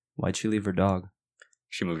 Why'd she leave her dog?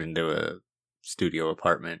 She moved into a studio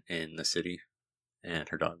apartment in the city, and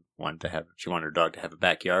she wanted her dog to have a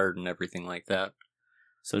backyard and everything like that.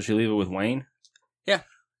 So she leave it with Wayne? Yeah.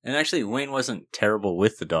 And actually, Wayne wasn't terrible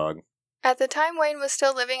with the dog. At the time, Wayne was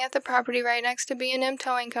still living at the property right next to B&M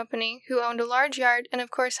Towing Company, who owned a large yard and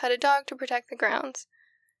of course had a dog to protect the grounds.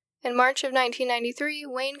 In March of 1993,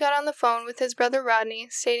 Wayne got on the phone with his brother Rodney,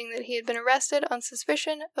 stating that he had been arrested on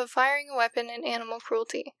suspicion of firing a weapon and animal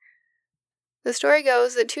cruelty. The story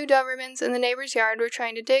goes that 2 Dobermans in the neighbor's yard were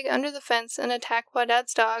trying to dig under the fence and attack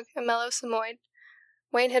Wadad's dog, a Mellow Samoyed.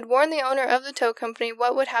 Wayne had warned the owner of the tow company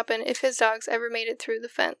what would happen if his dogs ever made it through the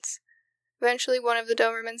fence. Eventually, one of the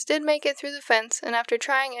Dobermans did make it through the fence, and after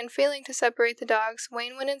trying and failing to separate the dogs,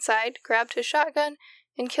 Wayne went inside, grabbed his shotgun,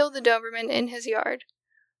 and killed the Doberman in his yard.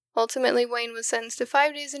 Ultimately, Wayne was sentenced to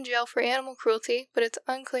 5 days in jail for animal cruelty, but it's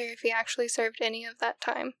unclear if he actually served any of that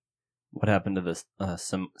time. What happened to the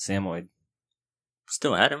Samoyed?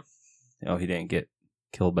 Still at him. Oh, he didn't get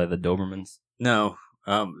killed by the Dobermans? No.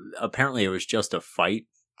 Apparently it was just a fight.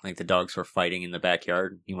 Like, the dogs were fighting in the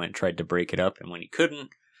backyard. He went and tried to break it up, and when he couldn't,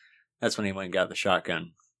 that's when he went and got the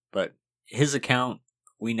shotgun. But his account,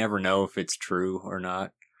 we never know if it's true or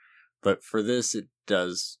not. But for this, it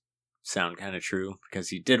does sound kind of true, because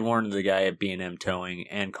he did warn the guy at B&M Towing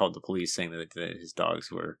and called the police saying that his dogs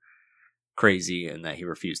were crazy and that he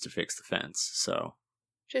refused to fix the fence. So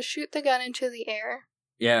Just shoot the gun into the air.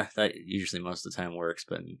 Yeah, that usually most of the time works,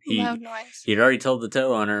 but Loud noise. he'd already told the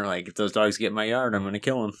tow owner, like, if those dogs get in my yard, I'm going to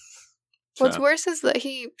kill them. What's worse is that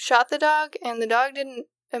he shot the dog, and the dog didn't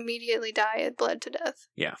immediately die. It bled to death.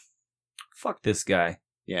 Yeah. Fuck this guy.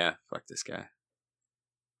 Yeah, fuck this guy.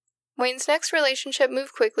 Wayne's next relationship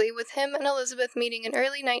moved quickly, with him and Elizabeth meeting in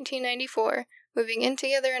early 1994, moving in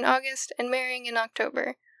together in August, and marrying in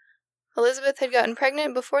October. Elizabeth had gotten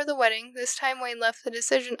pregnant before the wedding. This time Wayne left the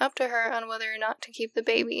decision up to her on whether or not to keep the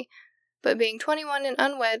baby. But being 21 and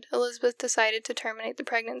unwed, Elizabeth decided to terminate the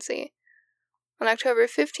pregnancy. On October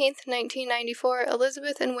 15th, 1994,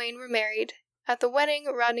 Elizabeth and Wayne were married. At the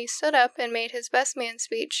wedding, Rodney stood up and made his best man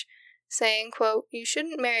speech, saying, quote, "You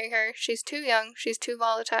shouldn't marry her. She's too young. She's too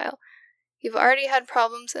volatile. You've already had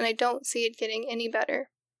problems, and I don't see it getting any better."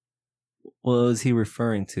 What was he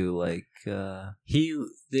referring to? Like,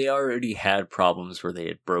 They already had problems where they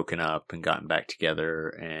had broken up and gotten back together,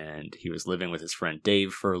 and he was living with his friend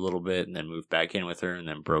Dave for a little bit, and then moved back in with her, and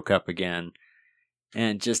then broke up again.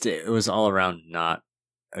 And just, it was all around not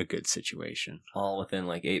a good situation. all within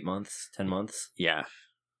like 8 months, 10 months? Yeah.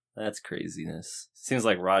 That's craziness. Seems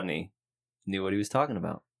like Rodney knew what he was talking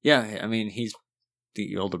about. Yeah, I mean, he's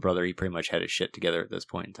the older brother. He pretty much had his shit together at this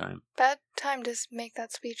point in time. Bad time to make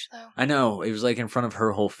that speech, though. I know, it was like in front of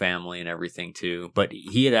her whole family and everything too, but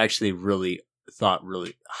he had actually thought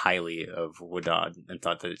really highly of Wadad and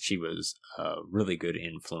thought that she was a really good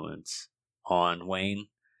influence on Wayne,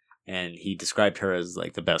 and he described her as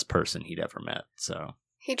like the best person he'd ever met. So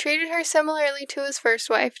He treated her similarly to his first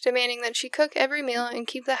wife, demanding that she cook every meal and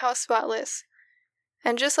keep the house spotless.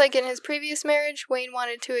 And just like in his previous marriage, Wayne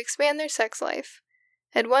wanted to expand their sex life.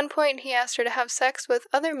 At one point, he asked her to have sex with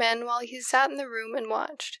other men while he sat in the room and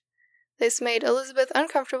watched. This made Elizabeth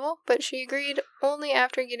uncomfortable, but she agreed only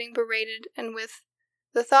after getting berated and with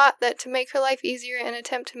the thought that to make her life easier and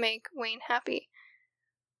attempt to make Wayne happy.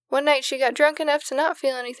 One night she got drunk enough to not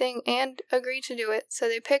feel anything and agreed to do it, so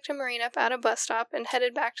they picked a Marine up at a bus stop and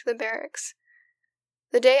headed back to the barracks.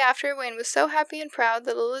 The day after, Wayne was so happy and proud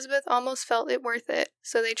that Elizabeth almost felt it worth it,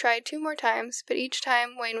 so they tried 2 more times, but each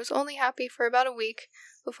time Wayne was only happy for about a week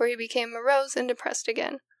before he became morose and depressed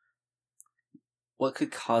again. What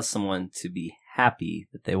could cause someone to be happy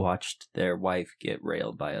that they watched their wife get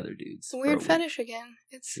railed by other dudes? for a Weird week? fetish again.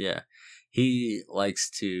 It's yeah, he likes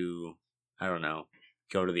to, I don't know,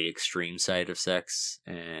 go to the extreme side of sex,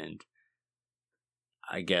 and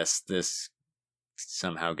I guess this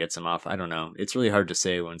somehow gets him off. I don't know. It's really hard to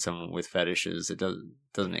say when someone with fetishes, it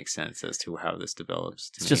doesn't make sense as to how this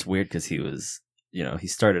develops. It's just weird because he was, he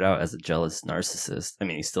started out as a jealous narcissist. I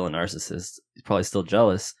mean, he's still a narcissist. He's probably still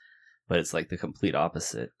jealous, but it's like the complete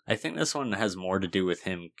opposite. I think this one has more to do with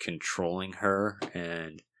him controlling her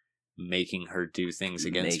and making her do things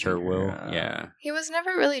against her will. Yeah. He was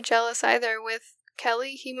never really jealous either with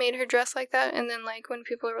Kelly. He made her dress like that, and then like when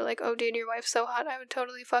people were like, "Oh dude, your wife's so hot, I would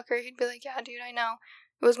totally fuck her," he'd be like, "Yeah dude, I know."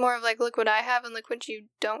 It was more of like, look what I have and look what you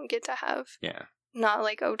don't get to have. Yeah. Not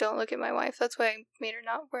like, oh, don't look at my wife. That's why I made her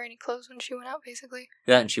not wear any clothes when she went out, basically.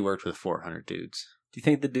 That, and she worked with 400 dudes. Do you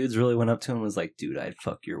think the dudes really went up to him and was like, "Dude, I'd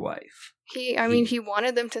fuck your wife"? He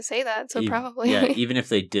wanted them to say that, so probably. Yeah, even if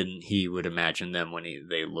they didn't, he would imagine them when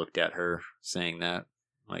they looked at her saying that.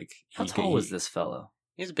 Like, How tall was this fellow?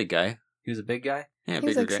 He's a big guy. He was a big guy? Yeah,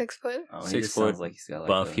 He's bigger like guy. 6 foot. Oh, he 6 just foot, sounds like he's got like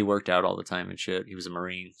buff. He worked out all the time and shit. He was a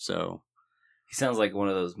Marine, so He sounds like one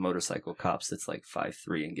of those motorcycle cops that's like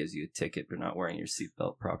 5'3" and gives you a ticket for not wearing your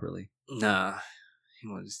seatbelt properly. nah, he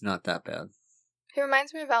was not that bad. He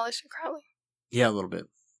reminds me of Aleister Crowley. Yeah, a little bit.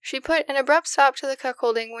 She put an abrupt stop to the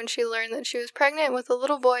cuckolding when she learned that she was pregnant with a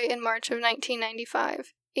little boy in March of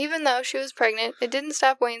 1995. Even though she was pregnant, it didn't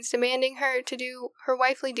stop Wayne's demanding her to do her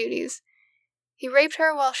wifely duties. He raped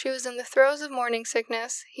her while she was in the throes of morning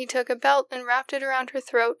sickness. He took a belt and wrapped it around her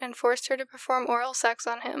throat and forced her to perform oral sex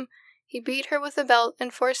on him. He beat her with the belt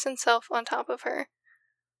and forced himself on top of her.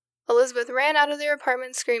 Elizabeth ran out of their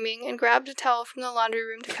apartment screaming and grabbed a towel from the laundry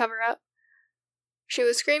room to cover up. She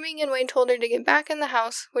was screaming and Wayne told her to get back in the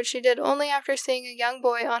house, which she did only after seeing a young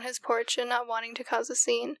boy on his porch and not wanting to cause a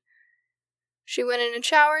scene. She went in and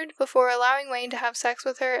showered before allowing Wayne to have sex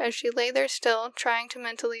with her as she lay there still, trying to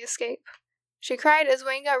mentally escape. She cried as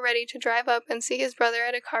Wayne got ready to drive up and see his brother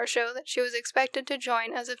at a car show that she was expected to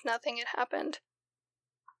join as if nothing had happened.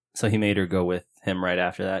 So he made her go with him right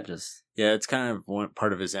after that? Yeah, it's kind of one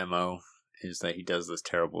part of his MO is that he does this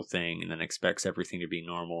terrible thing and then expects everything to be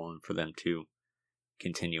normal and for them to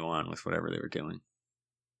continue on with whatever they were doing.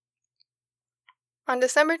 On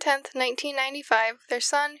December 10th, 1995, their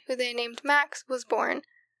son, who they named Max, was born.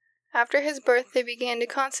 After his birth, they began to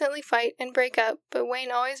constantly fight and break up, but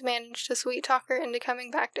Wayne always managed to sweet-talk her into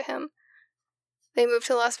coming back to him. They moved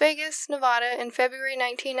to Las Vegas, Nevada in February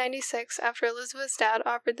 1996 after Elizabeth's dad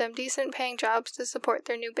offered them decent paying jobs to support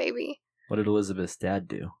their new baby. What did Elizabeth's dad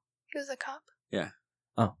do? He was a cop. Yeah.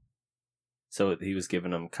 Oh. So he was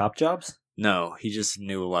giving them cop jobs? No, he just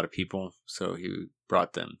knew a lot of people, so he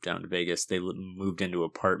brought them down to Vegas. They moved into an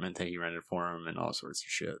apartment that he rented for him and all sorts of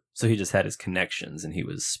shit. So he just had his connections and he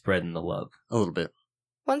was spreading the love. A little bit.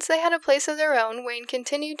 Once they had a place of their own, Wayne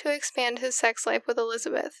continued to expand his sex life with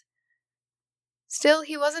Elizabeth. Still,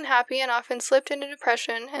 he wasn't happy and often slipped into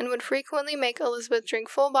depression and would frequently make Elizabeth drink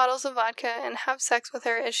full bottles of vodka and have sex with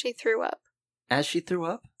her as she threw up. As she threw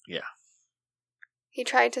up? Yeah. He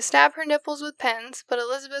tried to stab her nipples with pens, but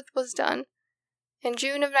Elizabeth was done. In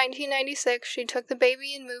June of 1996, she took the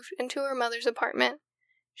baby and moved into her mother's apartment.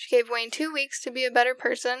 She gave Wayne 2 weeks to be a better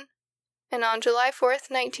person, and on July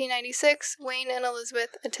 4th, 1996, Wayne and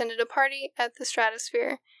Elizabeth attended a party at the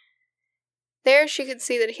Stratosphere. There, she could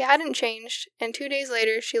see that he hadn't changed, and 2 days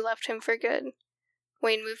later, she left him for good.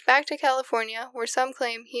 Wayne moved back to California, where some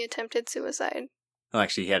claim he attempted suicide. Well,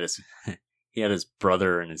 actually, he had his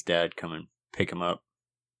brother and his dad come and pick him up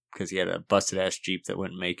because he had a busted-ass Jeep that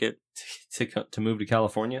wouldn't make it. To move to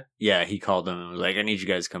California? Yeah, he called them and was like, I need you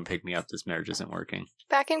guys to come pick me up. This marriage isn't working.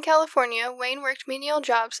 Back in California, Wayne worked menial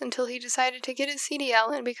jobs until he decided to get his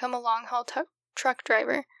CDL and become a long-haul truck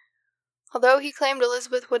driver. Although he claimed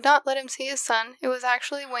Elizabeth would not let him see his son, it was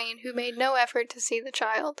actually Wayne who made no effort to see the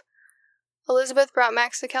child. Elizabeth brought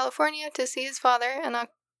Max to California to see his father, and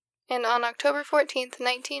on October 14th,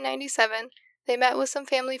 1997, they met with some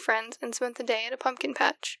family friends and spent the day at a pumpkin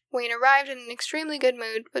patch. Wayne arrived in an extremely good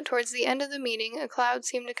mood, but towards the end of the meeting, a cloud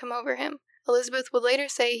seemed to come over him. Elizabeth would later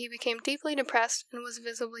say he became deeply depressed and was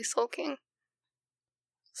visibly sulking.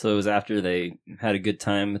 So it was after they had a good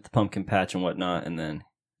time at the pumpkin patch and whatnot, and then,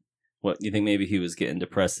 what, you think maybe he was getting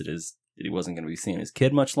depressed that he wasn't going to be seeing his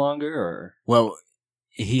kid much longer, or? Well,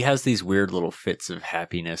 he has these weird little fits of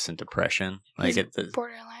happiness and depression. He's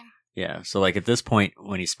borderline. Yeah, so like at this point,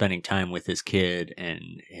 when he's spending time with his kid and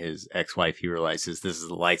his ex-wife, he realizes this is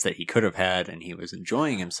the life that he could have had, and he was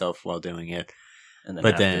enjoying himself while doing it. And then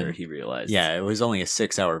but after then he realized. Yeah, it was only a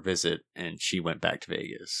 6-hour visit, and she went back to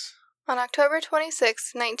Vegas. On October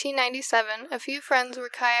 26, 1997, a few friends were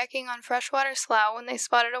kayaking on freshwater Slough when they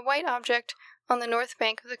spotted a white object on the north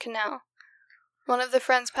bank of the canal. One of the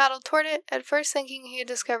friends paddled toward it, at first thinking he had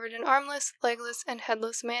discovered an armless, legless, and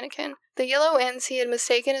headless mannequin. The yellow ends he had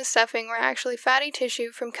mistaken as stuffing were actually fatty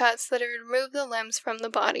tissue from cuts that had removed the limbs from the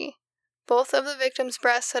body. Both of the victim's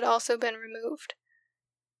breasts had also been removed.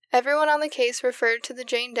 Everyone on the case referred to the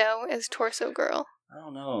Jane Doe as Torso Girl. I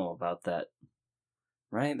don't know about that.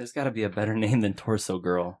 Right? There's got to be a better name than Torso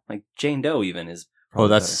Girl. Like, Jane Doe even is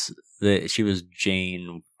probably she was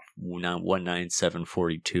Jane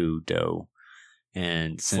 19742 Doe.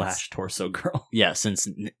 And / Torso Girl. Yeah, since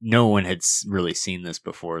no one had really seen this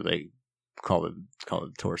before, they called it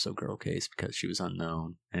the Torso Girl case because she was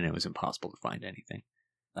unknown and it was impossible to find anything.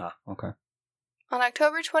 Ah, okay. On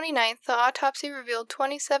October 29th, the autopsy revealed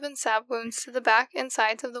 27 stab wounds to the back and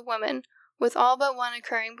sides of the woman, with all but one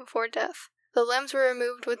occurring before death. The limbs were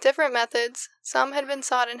removed with different methods. Some had been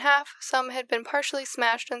sawed in half, some had been partially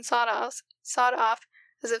smashed and sawed off,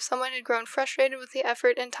 as if someone had grown frustrated with the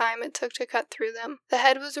effort and time it took to cut through them. The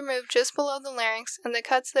head was removed just below the larynx, and the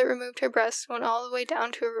cuts that removed her breasts went all the way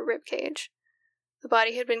down to her ribcage. The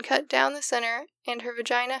body had been cut down the center, and her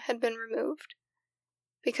vagina had been removed.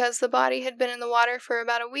 Because the body had been in the water for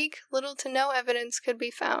about a week, little to no evidence could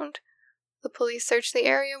be found. The police searched the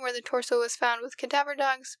area where the torso was found with cadaver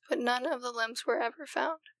dogs, but none of the limbs were ever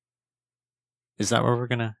found. Is that where we're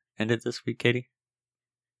going to end it this week, Katie?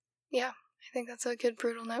 Yeah. I think that's a good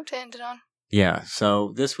brutal note to end it on. Yeah,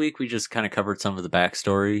 so this week we just kind of covered some of the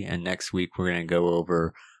backstory, and next week we're going to go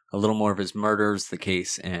over a little more of his murders, the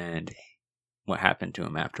case, and what happened to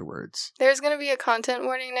him afterwards. There's going to be a content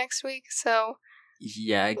warning next week, so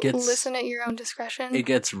yeah, listen at your own discretion. It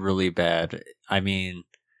gets really bad. I mean,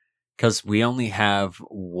 because we only have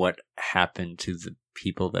what happened to the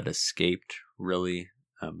people that escaped, really,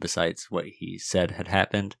 besides what he said had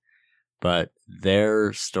happened. But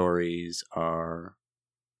their stories are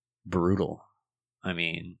brutal. I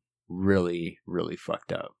mean, really, really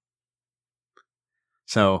fucked up.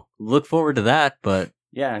 So, look forward to that, but...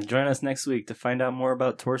 Yeah, join us next week to find out more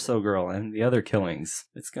about Torso Girl and the other killings.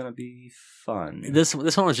 It's gonna be fun. This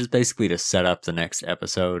one was just basically to set up the next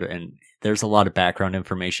episode, and there's a lot of background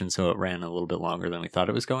information, so it ran a little bit longer than we thought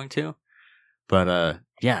it was going to. But,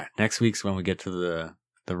 yeah, next week's when we get to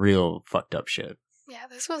the real fucked up shit. Yeah,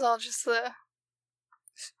 this was all just the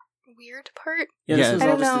weird part. Yeah, this was I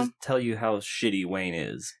all don't just know. to tell you how shitty Wayne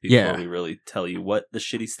is before Yeah. we really tell you what the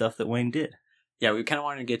shitty stuff that Wayne did. Yeah, we kind of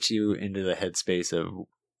wanted to get you into the headspace of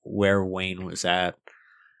where Wayne was at,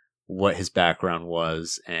 what his background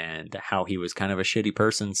was, and how he was kind of a shitty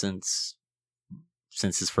person since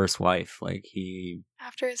his first wife. Like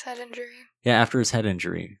After his head injury. Yeah, after his head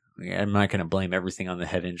injury. I'm not going to blame everything on the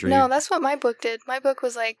head injury. No, that's what my book did. My book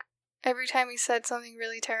was like, every time he said something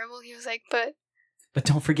really terrible, he was like, but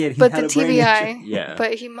don't forget, he but had the a brain TBI, injury. Yeah.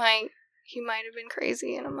 but he might have been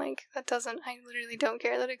crazy. And I'm like, I literally don't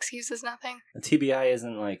care. That excuses nothing. The TBI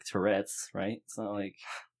isn't like Tourette's, right? It's not like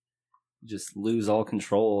you just lose all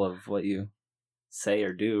control of what you say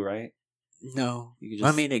or do, right? No. You could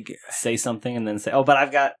just I mean, say something and then say, oh, but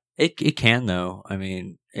I've got... It can, though. I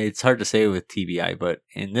mean, it's hard to say with TBI, but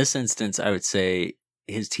in this instance, I would say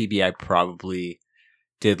his TBI probably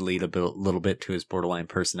did lead little bit to his borderline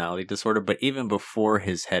personality disorder. But even before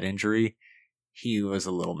his head injury, he was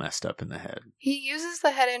a little messed up in the head. He uses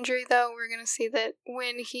the head injury, though. We're going to see that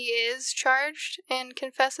when he is charged and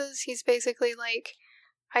confesses, he's basically like,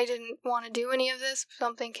 I didn't want to do any of this.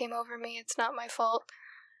 Something came over me. It's not my fault.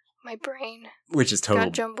 My brain Which is total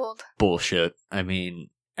got jumbled. bullshit. I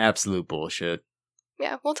mean, absolute bullshit.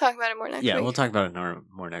 Yeah, we'll talk about it more next week. Yeah, we'll talk about it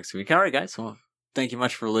more next week. All right, guys. Well, thank you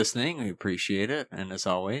much for listening. We appreciate it. And as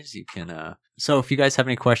always, you can... So if you guys have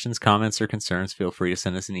any questions, comments, or concerns, feel free to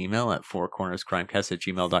send us an email at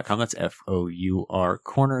fourcornerscrimecast@gmail.com. That's FOUR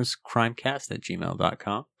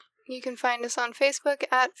cornerscrimecast@gmail.com. You can find us on Facebook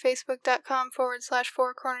at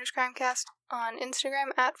facebook.com/fourcornerscrimecast, on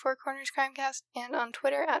Instagram at fourcornerscrimecast, and on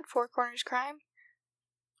Twitter at fourcornerscrime.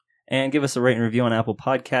 And give us a rate and review on Apple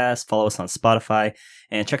Podcasts, follow us on Spotify,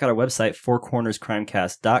 and check out our website,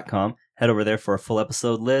 fourcornerscrimecast.com. Head over there for a full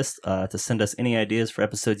episode list, to send us any ideas for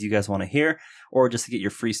episodes you guys want to hear, or just to get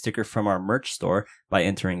your free sticker from our merch store by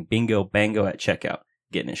entering Bingo Bango at checkout,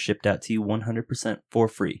 getting it shipped out to you 100% for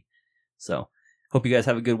free. So, hope you guys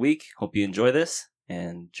have a good week. Hope you enjoy this,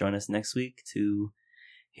 and join us next week to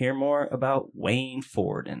hear more about Wayne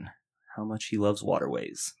Ford and how much he loves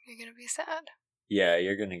waterways. You're going to be sad. Yeah,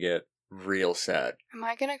 you're going to get real sad. Am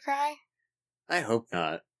I going to cry? I hope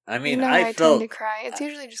not. I mean, you know, I felt... tend to cry. It's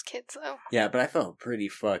usually just kids, though. Yeah, but I felt pretty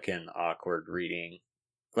fucking awkward reading.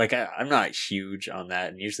 Like, I'm not huge on that,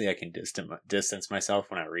 and usually I can distance myself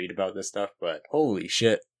when I read about this stuff, but holy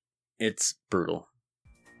shit, it's brutal.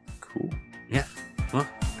 Cool. Yeah. Well,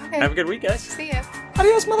 Okay. have a good week, guys. See ya.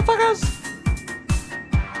 Adios, motherfuckers!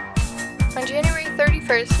 On January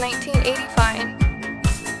 31st, 1985...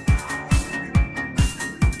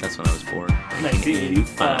 That's when I was born.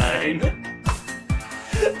 1985.